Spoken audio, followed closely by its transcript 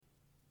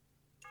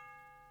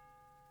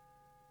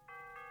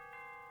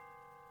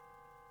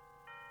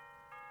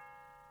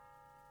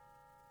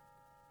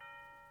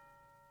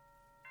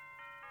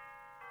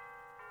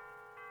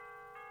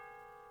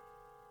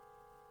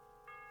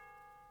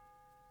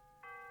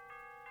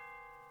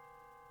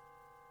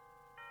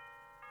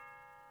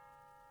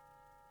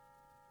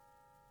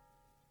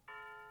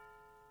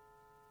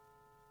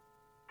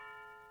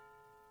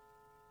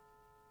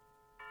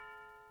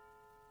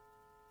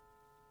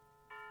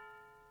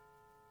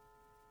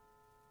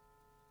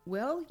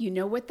Well, you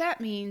know what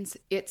that means.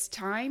 It's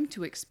time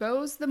to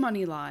expose the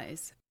money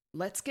lies.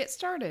 Let's get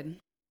started.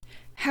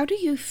 How do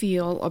you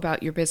feel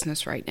about your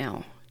business right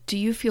now? Do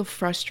you feel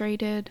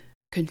frustrated,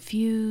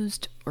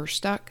 confused, or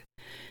stuck?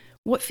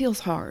 What feels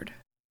hard?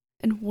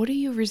 And what are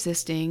you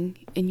resisting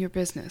in your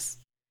business?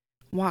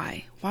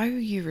 Why? Why are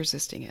you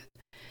resisting it?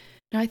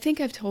 Now, I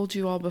think I've told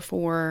you all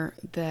before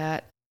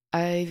that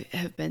I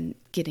have been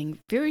getting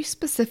very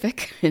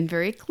specific and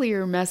very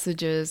clear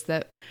messages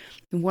that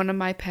one of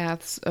my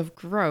paths of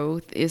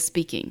growth is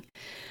speaking.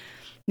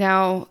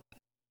 Now,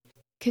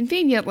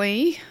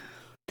 conveniently,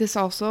 this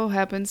also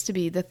happens to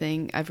be the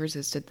thing I've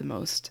resisted the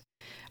most.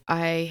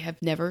 I have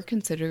never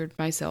considered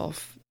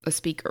myself a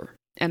speaker,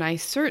 and I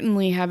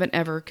certainly haven't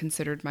ever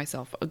considered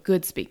myself a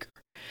good speaker.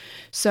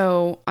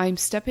 So I'm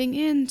stepping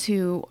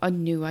into a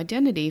new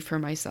identity for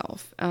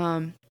myself.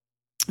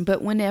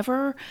 But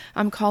whenever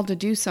I'm called to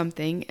do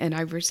something and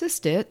I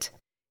resist it,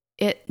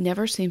 it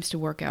never seems to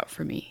work out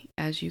for me,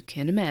 as you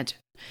can imagine.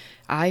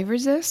 I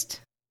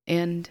resist,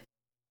 and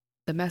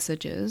the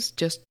messages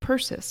just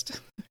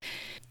persist.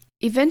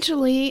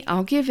 Eventually,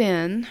 I'll give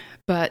in,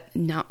 but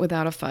not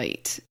without a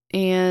fight,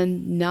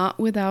 and not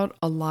without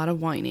a lot of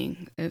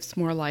whining. It's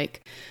more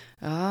like,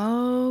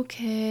 okay,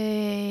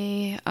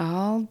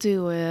 I'll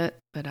do it,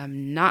 but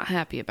I'm not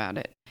happy about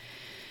it.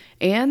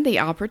 And the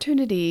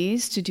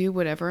opportunities to do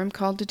whatever I'm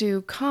called to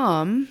do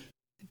come,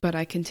 but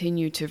I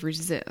continue to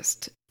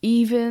resist,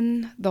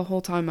 even the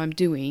whole time I'm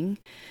doing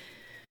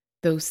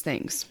those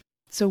things.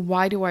 So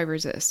why do I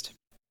resist?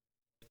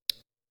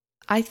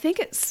 I think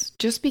it's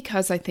just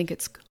because I think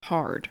it's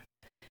hard.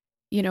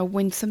 You know,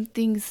 when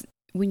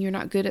you're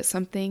not good at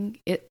something,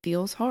 it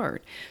feels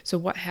hard. So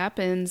what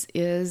happens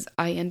is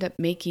I end up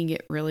making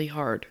it really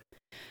hard.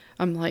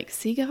 I'm like,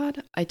 see,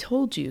 God, I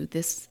told you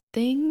this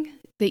thing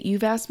that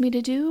you've asked me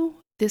to do,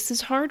 this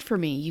is hard for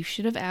me. You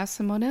should have asked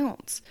someone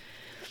else.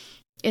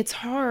 It's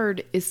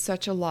hard is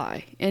such a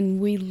lie, and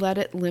we let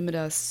it limit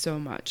us so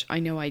much. I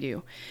know I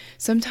do.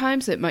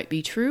 Sometimes it might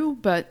be true,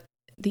 but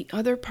the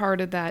other part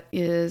of that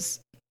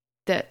is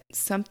that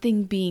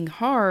something being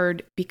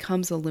hard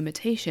becomes a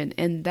limitation,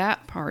 and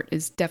that part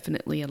is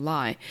definitely a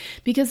lie.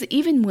 Because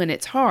even when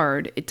it's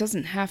hard, it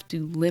doesn't have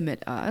to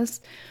limit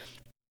us.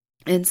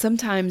 And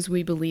sometimes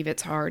we believe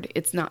it's hard.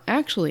 It's not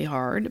actually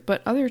hard,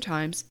 but other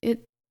times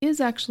it is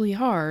actually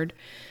hard,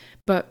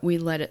 but we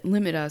let it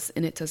limit us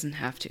and it doesn't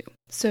have to.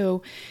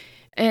 So,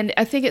 and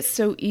I think it's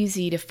so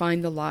easy to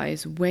find the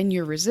lies when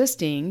you're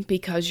resisting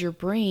because your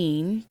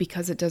brain,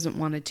 because it doesn't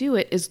want to do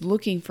it, is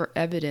looking for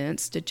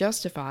evidence to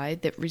justify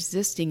that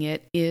resisting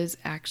it is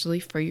actually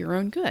for your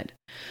own good.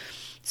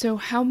 So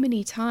how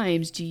many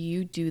times do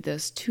you do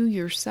this to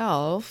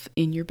yourself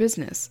in your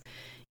business?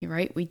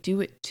 Right? We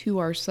do it to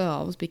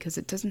ourselves because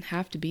it doesn't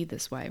have to be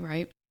this way,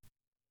 right?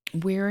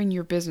 Where in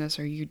your business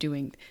are you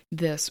doing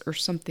this or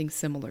something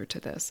similar to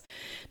this?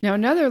 Now,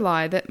 another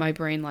lie that my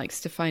brain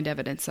likes to find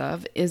evidence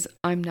of is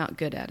I'm not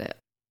good at it.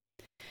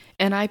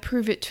 And I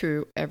prove it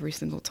true every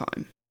single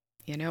time.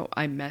 You know,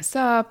 I mess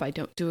up, I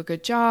don't do a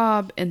good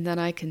job, and then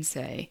I can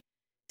say,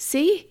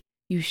 see,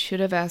 you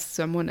should have asked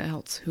someone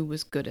else who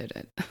was good at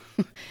it.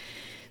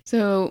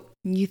 So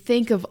you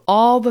think of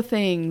all the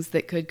things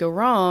that could go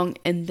wrong,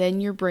 and then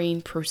your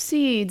brain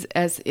proceeds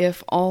as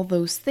if all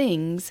those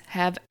things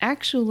have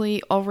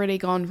actually already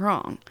gone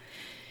wrong.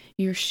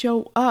 You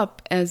show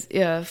up as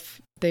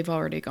if they've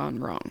already gone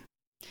wrong.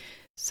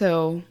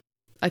 So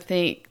I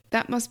think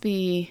that must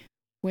be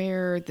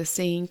where the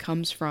saying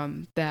comes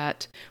from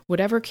that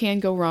whatever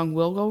can go wrong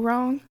will go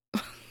wrong.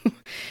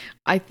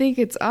 I think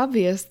it's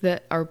obvious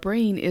that our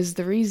brain is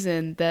the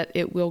reason that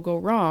it will go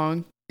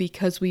wrong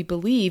because we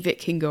believe it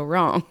can go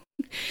wrong.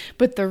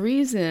 But the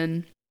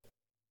reason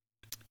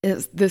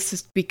is this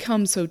has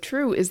become so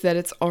true is that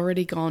it's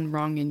already gone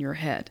wrong in your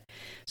head.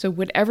 So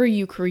whatever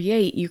you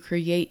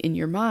create in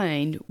your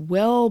mind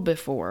well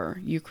before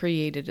you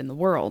create it in the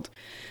world.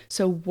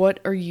 So what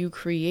are you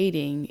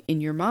creating in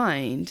your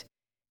mind?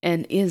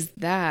 And is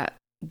that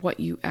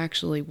what you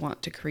actually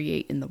want to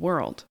create in the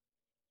world?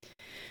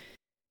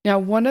 Now,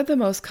 one of the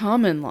most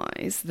common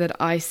lies that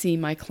I see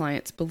my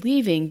clients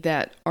believing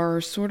that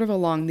are sort of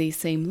along these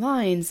same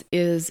lines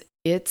is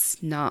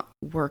it's not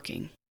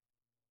working.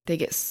 They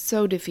get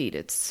so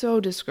defeated, so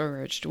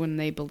discouraged when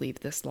they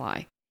believe this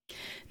lie.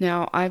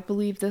 Now, I've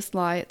believed this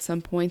lie at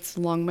some points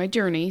along my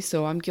journey,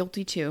 so I'm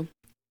guilty too.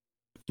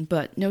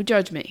 But no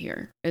judgment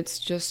here. It's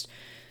just,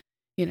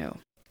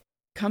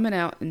 coming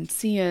out and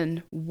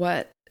seeing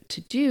what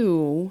to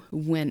do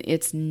when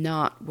it's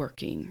not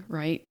working,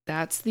 right?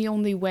 That's the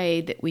only way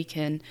that we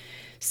can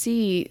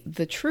see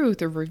the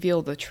truth or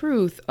reveal the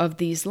truth of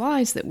these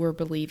lies that we're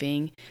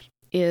believing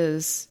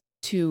is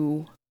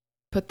to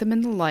put them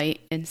in the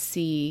light and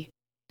see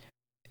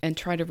and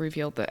try to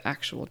reveal the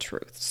actual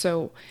truth.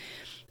 So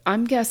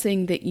I'm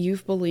guessing that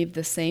you've believed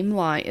the same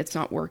lie, it's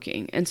not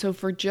working. And so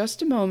for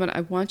just a moment,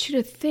 I want you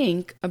to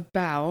think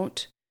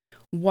about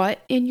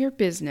what in your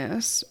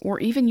business or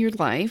even your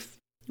life,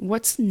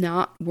 what's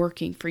not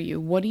working for you?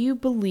 What do you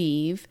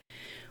believe?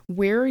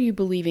 Where are you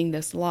believing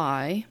this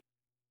lie?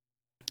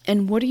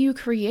 And what are you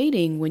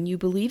creating when you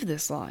believe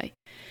this lie?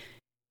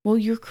 Well,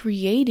 you're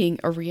creating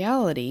a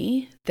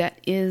reality that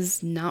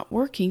is not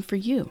working for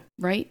you,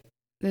 right?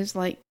 There's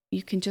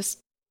you can just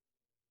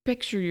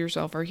picture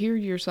yourself or hear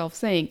yourself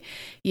saying,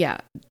 yeah,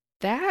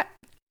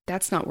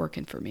 that's not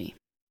working for me.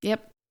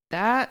 Yep,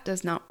 that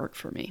does not work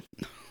for me.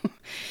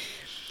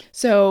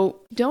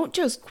 So don't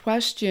just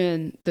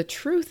question the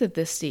truth of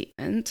this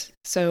statement.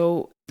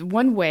 So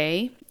one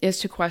way is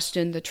to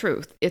question the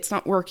truth. It's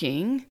not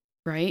working,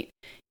 right?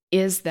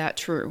 Is that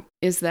true?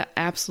 Is that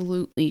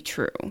absolutely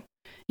true?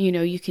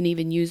 You can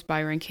even use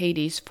Byron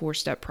Katie's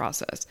 4-step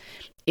process.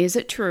 Is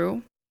it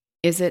true?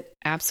 Is it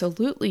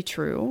absolutely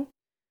true?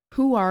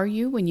 Who are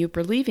you when you're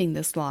believing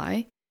this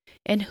lie?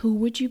 And who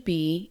would you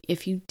be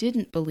if you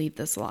didn't believe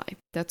this lie?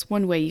 That's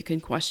one way you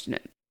can question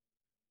it.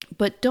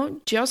 But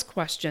don't just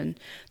question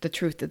the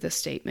truth of this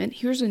statement.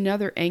 Here's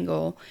another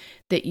angle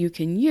that you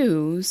can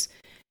use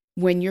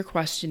when you're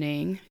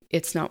questioning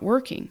it's not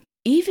working.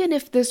 Even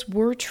if this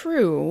were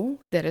true,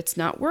 that it's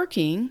not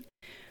working,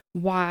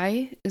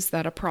 why is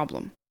that a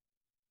problem?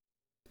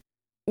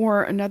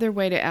 Or another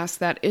way to ask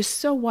that is,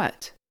 so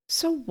what?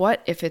 So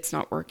what if it's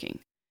not working?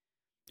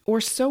 Or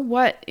so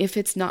what if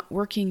it's not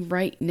working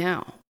right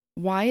now?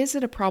 Why is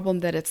it a problem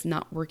that it's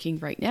not working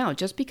right now?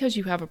 Just because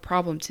you have a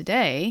problem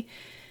today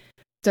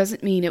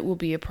doesn't mean it will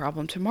be a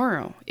problem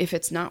tomorrow. If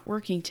it's not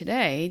working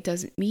today,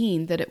 doesn't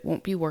mean that it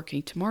won't be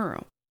working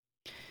tomorrow.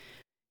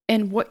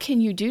 And what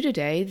can you do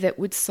today that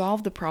would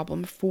solve the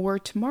problem for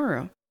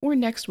tomorrow or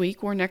next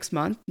week or next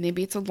month?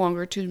 Maybe it's a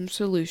longer term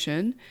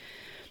solution,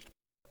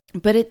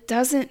 but it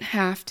doesn't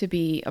have to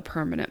be a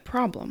permanent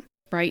problem,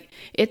 right?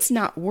 It's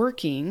not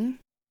working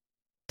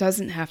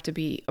doesn't have to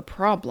be a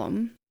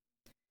problem.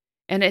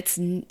 And it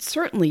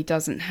certainly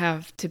doesn't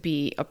have to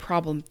be a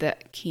problem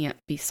that can't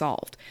be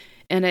solved.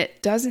 And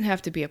it doesn't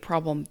have to be a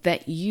problem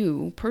that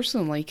you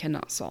personally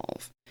cannot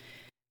solve.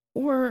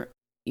 Or,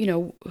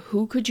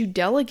 who could you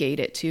delegate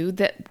it to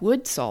that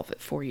would solve it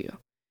for you?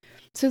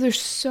 So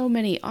there's so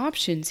many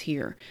options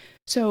here.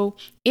 So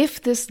if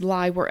this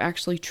lie were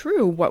actually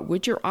true, what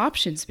would your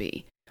options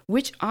be?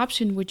 Which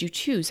option would you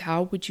choose?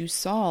 How would you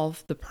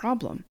solve the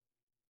problem?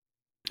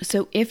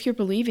 So if you're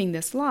believing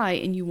this lie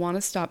and you want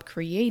to stop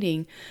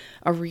creating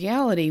a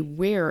reality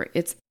where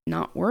it's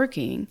not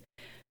working,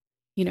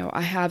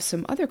 I have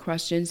some other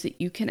questions that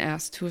you can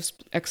ask to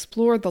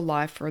explore the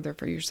lie further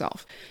for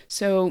yourself.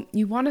 So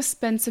you want to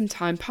spend some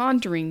time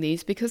pondering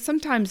these, because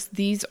sometimes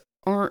these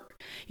aren't,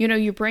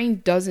 your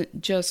brain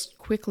doesn't just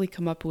quickly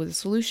come up with a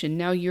solution.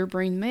 Now your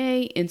brain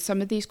may, in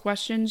some of these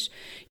questions,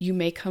 you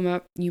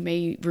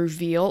may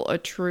reveal a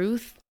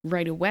truth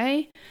right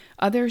away.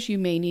 Others you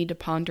may need to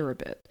ponder a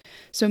bit.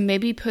 So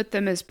maybe put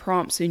them as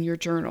prompts in your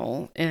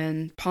journal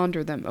and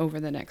ponder them over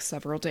the next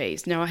several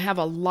days. Now I have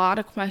a lot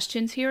of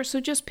questions here, so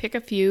just pick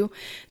a few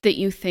that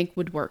you think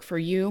would work for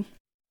you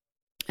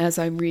as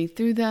I read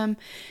through them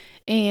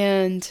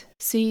and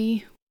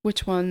see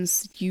which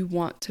ones you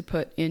want to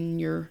put in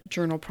your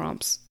journal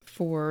prompts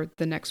for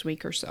the next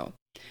week or so.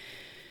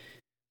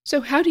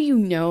 So how do you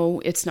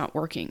know it's not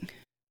working?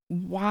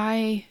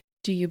 Why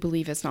do you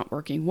believe it's not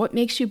working? What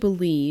makes you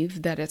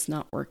believe that it's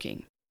not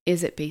working?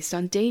 Is it based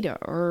on data,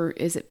 or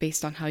is it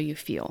based on how you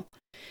feel?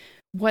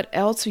 What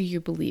else are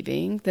you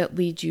believing that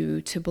leads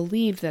you to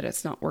believe that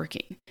it's not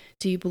working?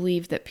 Do you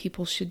believe that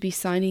people should be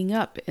signing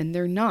up and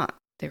they're not,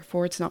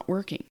 therefore it's not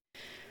working?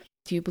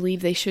 Do you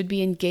believe they should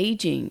be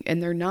engaging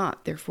and they're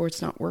not, therefore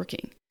it's not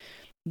working?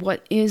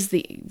 What is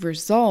the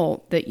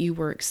result that you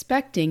were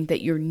expecting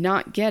that you're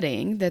not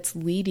getting that's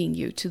leading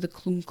you to the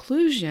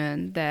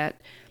conclusion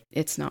that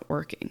it's not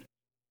working?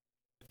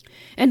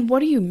 And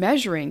what are you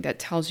measuring that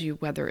tells you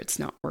whether it's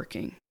not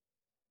working?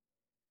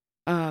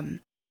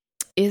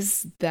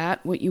 Is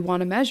that what you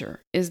want to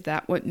measure? Is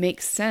that what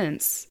makes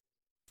sense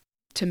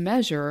to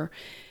measure?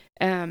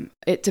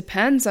 It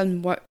depends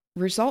on what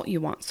result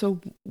you want. So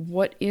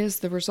what is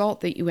the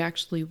result that you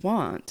actually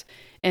want?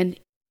 And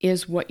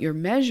is what you're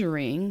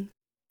measuring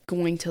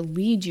going to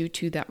lead you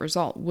to that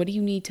result? What do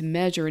you need to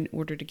measure in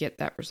order to get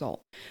that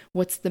result?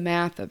 What's the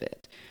math of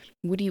it?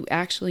 What do you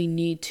actually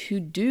need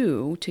to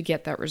do to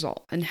get that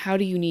result? And how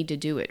do you need to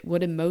do it?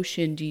 What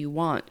emotion do you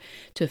want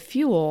to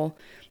fuel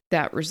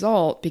that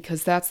result?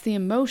 Because that's the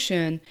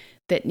emotion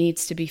that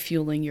needs to be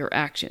fueling your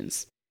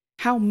actions.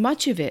 How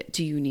much of it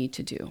do you need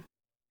to do?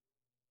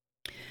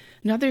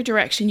 Another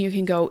direction you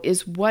can go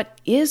is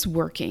what is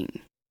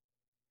working.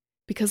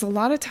 Because a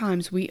lot of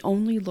times we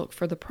only look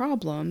for the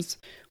problems.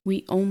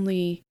 We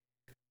only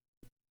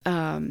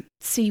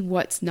see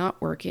what's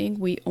not working.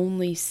 We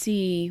only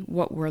see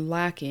what we're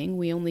lacking.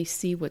 We only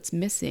see what's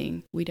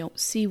missing. We don't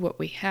see what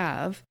we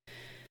have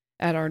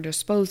at our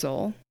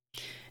disposal.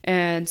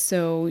 And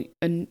so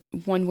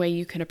one way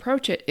you can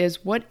approach it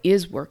is what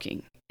is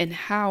working and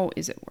how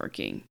is it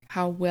working?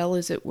 How well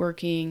is it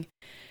working?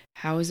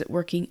 How is it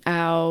working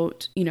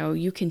out?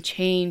 You can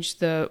change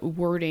the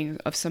wording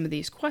of some of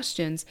these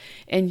questions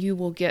and you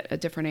will get a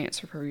different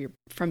answer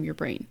from your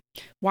brain.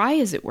 Why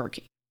is it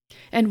working?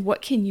 And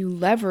what can you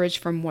leverage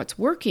from what's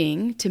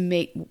working to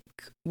make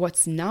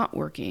what's not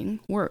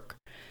working work?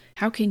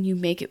 How can you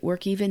make it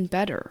work even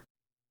better?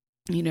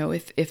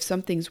 If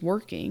something's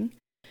working,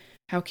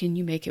 how can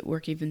you make it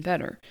work even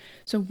better?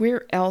 So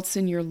where else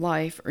in your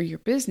life or your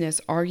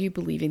business are you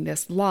believing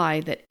this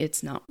lie that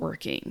it's not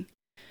working?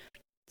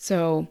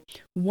 So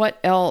what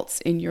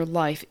else in your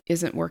life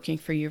isn't working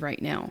for you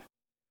right now?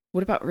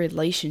 What about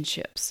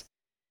relationships?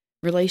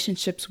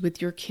 Relationships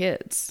with your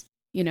kids.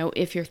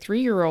 If your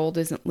 3-year-old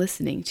isn't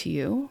listening to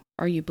you,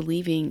 are you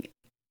believing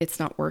it's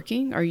not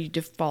working? Are you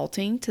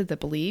defaulting to the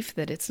belief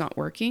that it's not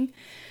working?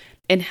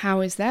 And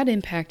how is that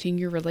impacting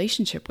your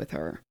relationship with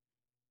her?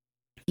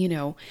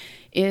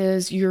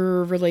 Is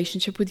your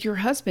relationship with your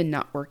husband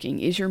not working?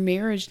 Is your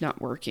marriage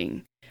not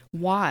working?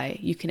 Why?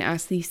 You can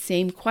ask these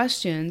same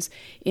questions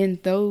in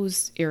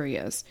those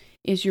areas.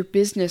 Is your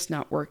business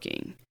not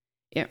working?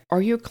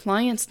 Are your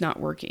clients not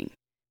working?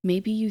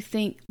 Maybe you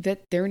think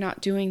that they're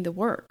not doing the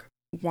work.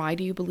 Why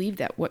do you believe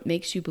that? What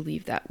makes you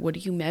believe that? What are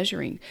you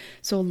measuring?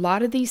 So a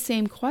lot of these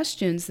same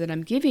questions that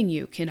I'm giving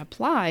you can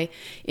apply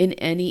in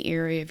any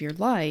area of your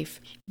life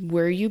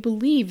where you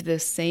believe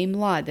this same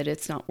lie that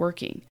it's not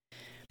working.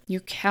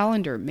 Your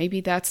calendar,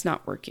 maybe that's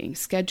not working.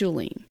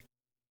 Scheduling.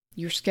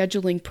 Your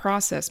scheduling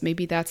process,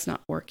 maybe that's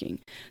not working.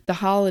 The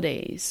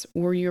holidays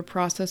or your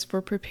process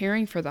for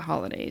preparing for the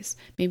holidays,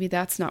 maybe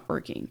that's not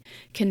working.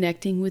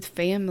 Connecting with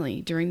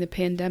family during the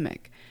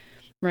pandemic,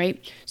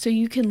 right? So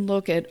you can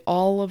look at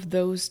all of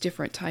those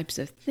different types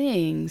of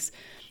things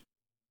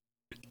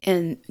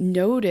and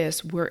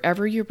notice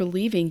wherever you're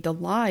believing the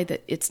lie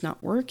that it's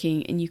not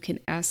working, and you can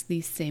ask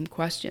these same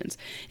questions.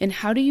 And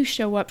how do you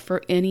show up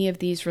for any of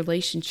these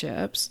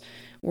relationships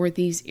or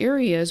these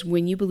areas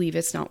when you believe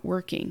it's not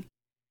working?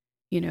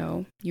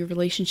 Your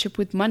relationship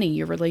with money,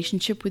 your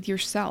relationship with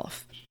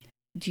yourself.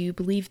 Do you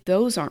believe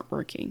those aren't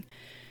working?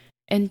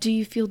 And do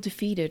you feel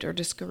defeated or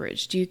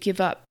discouraged? Do you give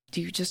up?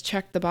 Do you just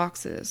check the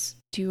boxes?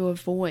 Do you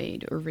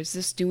avoid or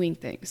resist doing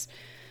things?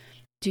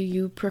 Do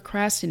you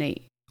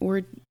procrastinate?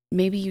 Or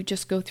maybe you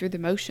just go through the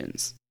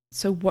motions.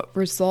 So what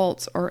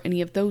results are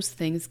any of those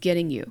things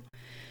getting you?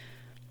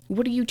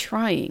 What are you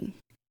trying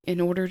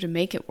in order to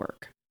make it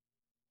work?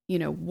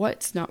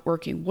 What's not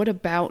working? What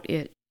about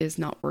it is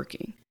not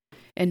working?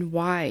 And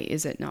why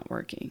is it not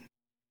working?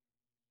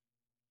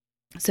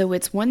 So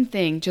it's one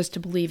thing just to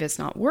believe it's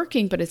not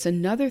working, but it's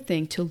another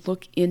thing to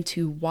look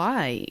into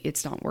why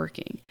it's not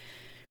working,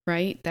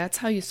 right? That's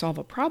how you solve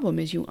a problem,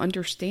 is you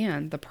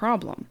understand the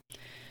problem.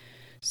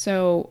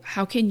 So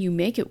how can you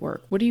make it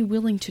work? What are you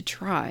willing to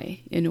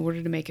try in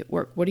order to make it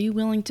work? What are you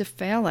willing to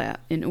fail at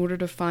in order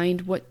to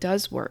find what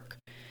does work?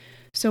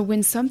 So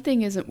when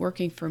something isn't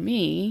working for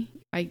me,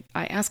 I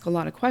ask a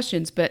lot of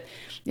questions, but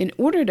in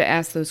order to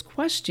ask those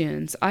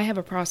questions, I have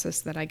a process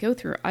that I go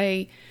through.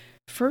 I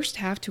first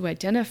have to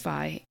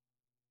accurately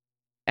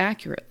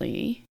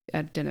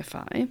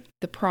identify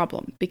the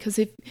problem, because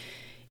if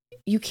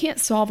you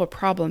can't solve a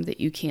problem that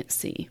you can't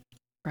see,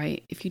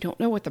 right? If you don't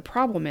know what the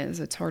problem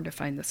is, it's hard to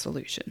find the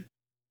solution.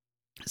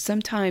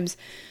 Sometimes,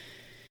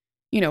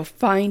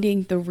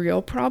 finding the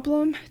real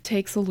problem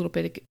takes a little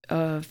bit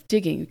of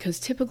digging, because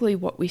typically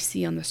what we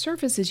see on the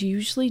surface is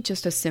usually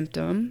just a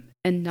symptom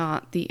and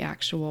not the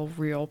actual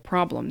real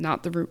problem,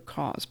 not the root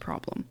cause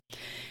problem.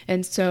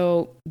 And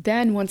so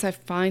then once I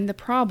find the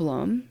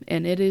problem,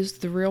 and it is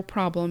the real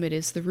problem, it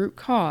is the root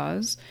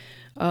cause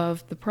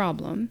of the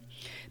problem,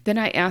 then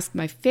I ask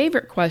my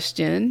favorite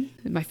question.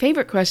 My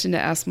favorite question to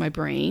ask my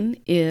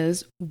brain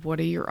is,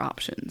 what are your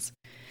options?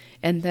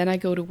 And then I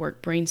go to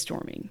work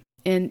brainstorming.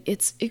 And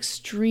it's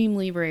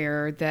extremely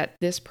rare that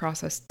this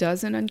process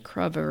doesn't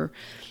uncover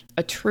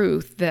a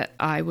truth that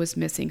I was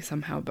missing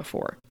somehow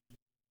before.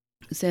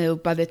 So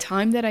by the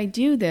time that I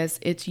do this,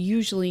 it's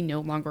usually no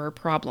longer a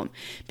problem,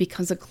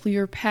 because a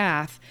clear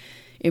path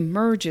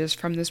emerges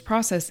from this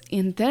process.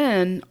 And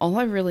then all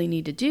I really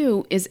need to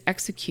do is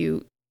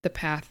execute the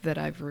path that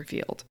I've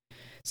revealed.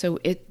 So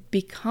it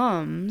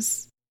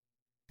becomes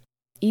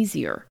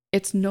easier.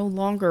 It's no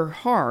longer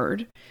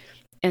hard.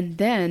 And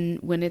then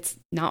when it's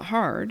not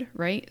hard,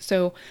 right?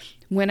 So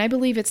when I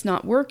believe it's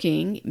not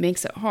working, it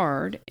makes it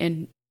hard.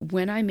 And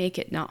when I make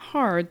it not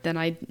hard, then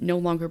I no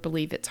longer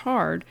believe it's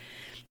hard.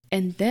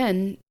 And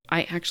then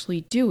I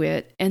actually do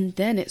it, and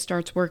then it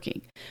starts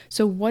working.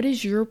 So what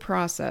is your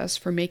process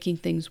for making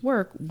things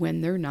work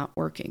when they're not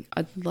working?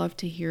 I'd love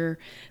to hear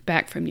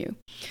back from you.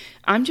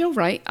 I'm Jill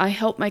Wright. I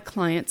help my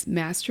clients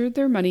master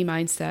their money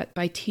mindset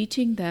by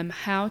teaching them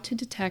how to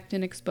detect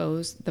and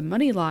expose the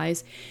money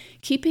lies,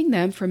 keeping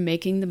them from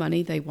making the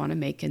money they want to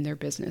make in their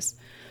business.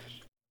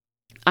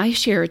 I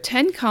share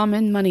 10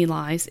 common money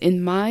lies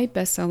in my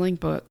best-selling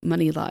book,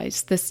 Money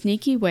Lies, The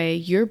Sneaky Way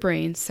Your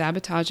Brain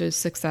Sabotages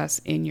Success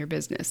in Your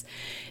Business.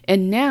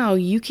 And now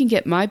you can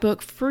get my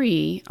book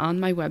free on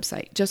my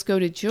website. Just go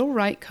to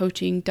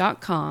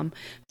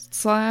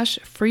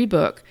jillwrightcoaching.com/free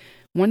book,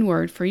 one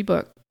word, free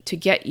book, to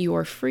get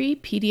your free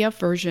PDF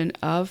version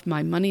of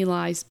my Money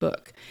Lies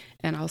book.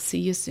 And I'll see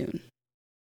you soon.